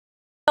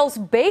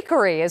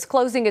Bakery is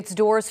closing its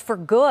doors for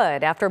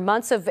good after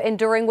months of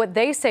enduring what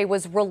they say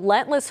was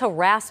relentless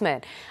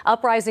harassment.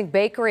 UpRising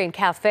Bakery and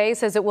Cafe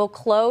says it will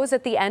close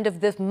at the end of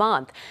this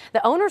month.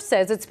 The owner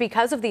says it's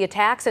because of the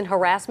attacks and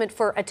harassment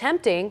for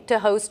attempting to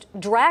host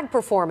drag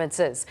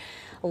performances.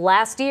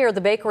 Last year,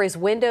 the bakery's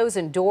windows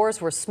and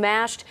doors were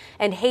smashed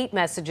and hate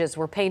messages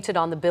were painted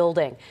on the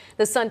building.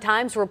 The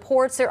Sun-Times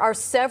reports there are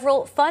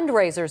several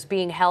fundraisers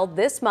being held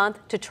this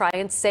month to try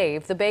and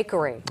save the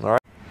bakery. All right.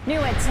 New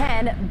at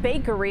 10,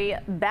 bakery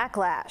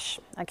backlash.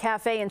 A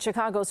cafe in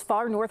Chicago's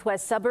far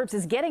northwest suburbs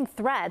is getting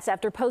threats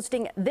after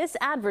posting this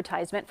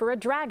advertisement for a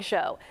drag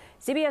show.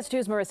 CBS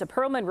 2's Marissa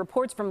Perlman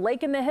reports from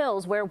Lake in the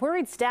Hills, where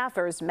worried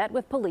staffers met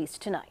with police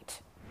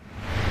tonight.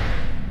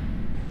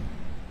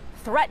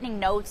 Threatening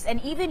notes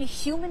and even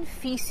human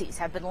feces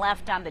have been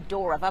left on the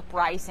door of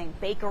UpRising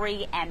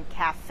Bakery and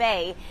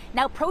Cafe.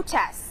 Now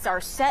protests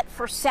are set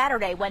for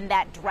Saturday when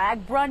that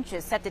drag brunch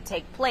is set to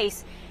take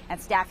place.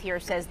 And staff here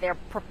says they're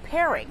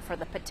preparing for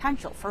the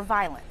potential for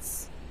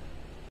violence.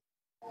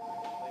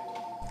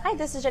 Hi,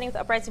 this is Jenny with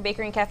UpRising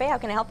Bakery and Cafe. How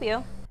can I help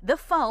you? The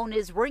phone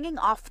is ringing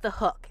off the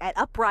hook at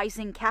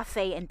UpRising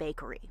Cafe and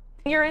Bakery.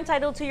 You're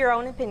entitled to your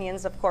own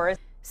opinions, of course.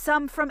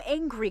 Some from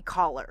angry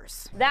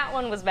callers. That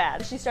one was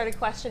bad. She started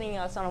questioning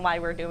us on why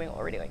we're doing what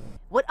we're doing.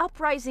 What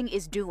UpRising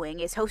is doing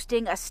is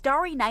hosting a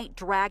Starry Night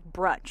drag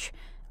brunch.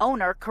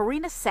 Owner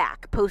Karina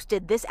Sack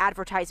posted this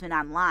advertisement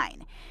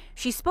online.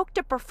 She spoke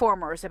to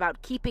performers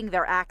about keeping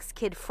their acts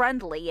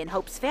kid-friendly in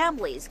hopes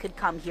families could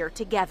come here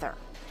together.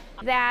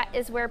 That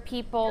is where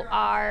people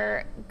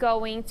are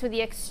going to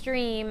the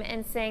extreme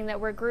and saying that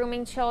we're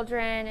grooming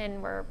children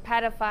and we're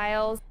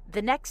pedophiles.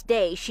 The next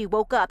day, she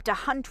woke up to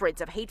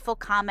hundreds of hateful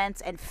comments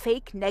and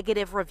fake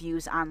negative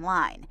reviews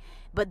online.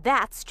 But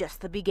that's just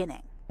the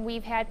beginning.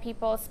 We've had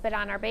people spit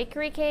on our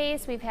bakery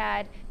case. We've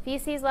had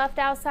feces left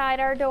outside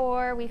our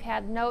door. We've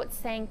had notes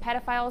saying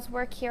pedophiles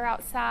work here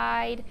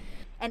outside.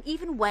 And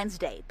even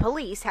Wednesday,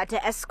 police had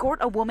to escort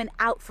a woman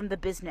out from the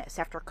business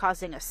after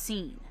causing a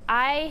scene.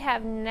 I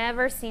have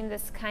never seen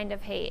this kind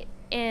of hate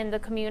in the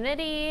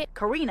community.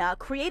 Karina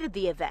created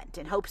the event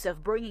in hopes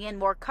of bringing in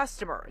more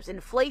customers.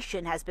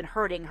 Inflation has been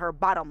hurting her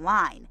bottom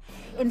line.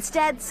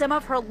 Instead, some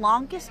of her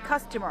longest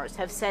customers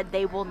have said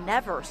they will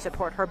never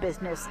support her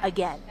business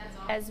again.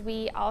 As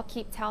we all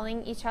keep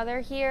telling each other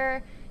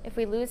here, if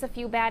we lose a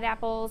few bad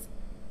apples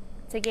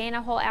to gain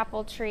a whole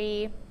apple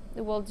tree,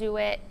 we'll do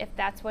it if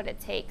that's what it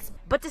takes.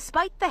 But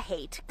despite the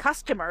hate,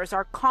 customers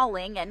are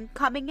calling and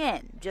coming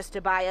in just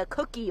to buy a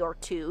cookie or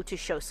two to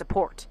show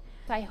support.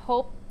 I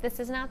hope this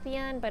is not the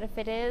end, but if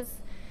it is,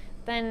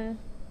 then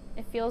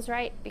it feels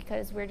right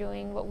because we're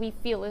doing what we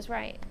feel is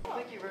right.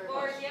 Thank you very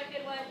much. You have a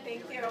good one.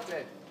 Thank you.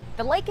 Okay.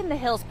 The Lake in the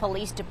Hills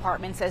Police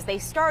Department says they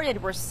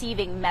started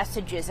receiving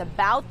messages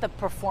about the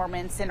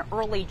performance in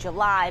early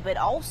July, but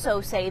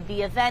also say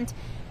the event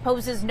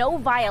poses no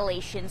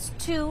violations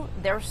to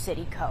their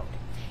city code.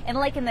 In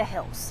Lake in the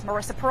Hills,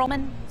 Marissa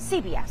Perlman,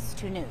 CBS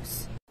 2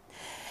 News.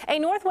 A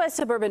Northwest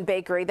suburban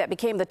bakery that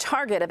became the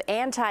target of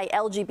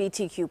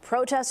anti-LGBTQ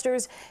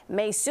protesters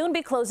may soon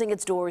be closing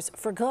its doors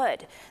for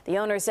good. The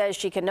owner says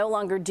she can no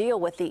longer deal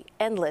with the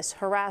endless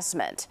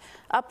harassment.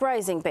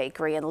 UpRising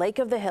Bakery in Lake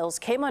of the Hills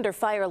came under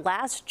fire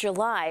last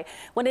July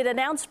when it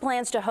announced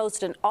plans to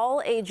host an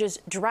all-ages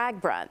drag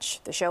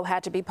brunch. The show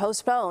had to be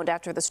postponed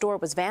after the store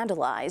was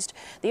vandalized.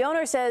 The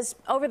owner says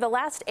over the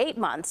last 8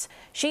 months,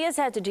 she has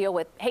had to deal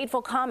with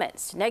hateful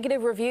comments,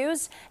 negative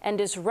reviews, and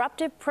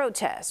disruptive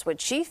protests,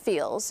 which she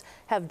feels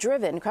have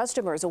driven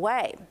customers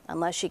away.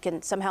 Unless she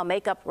can somehow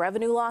make up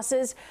revenue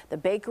losses, the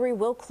bakery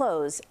will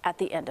close at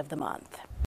the end of the month.